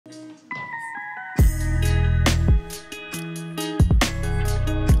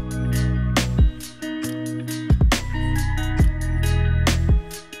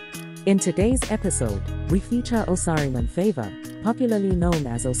In today's episode, we feature Osaremen Efosa, popularly known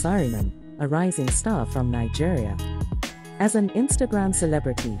as Osaremen, a rising star from Nigeria. As an Instagram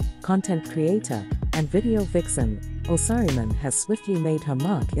celebrity, content creator, and video vixen, Osaremen has swiftly made her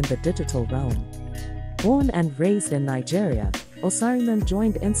mark in the digital realm. Born and raised in Nigeria, Osaremen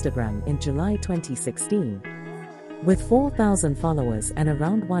joined Instagram in July 2016. With 4,000 followers and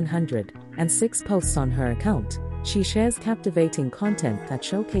around 106 posts on her account, she shares captivating content that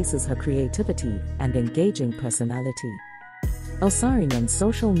showcases her creativity and engaging personality. Osaremen's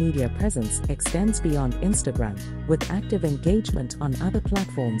social media presence extends beyond Instagram, with active engagement on other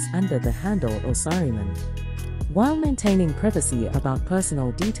platforms under the handle Osaremen. While maintaining privacy about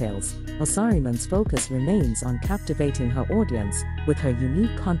personal details, Osaremen's focus remains on captivating her audience with her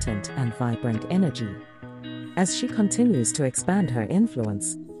unique content and vibrant energy. As she continues to expand her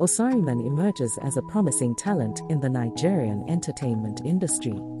influence, Osaremen emerges as a promising talent in the Nigerian entertainment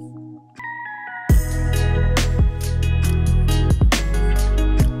industry.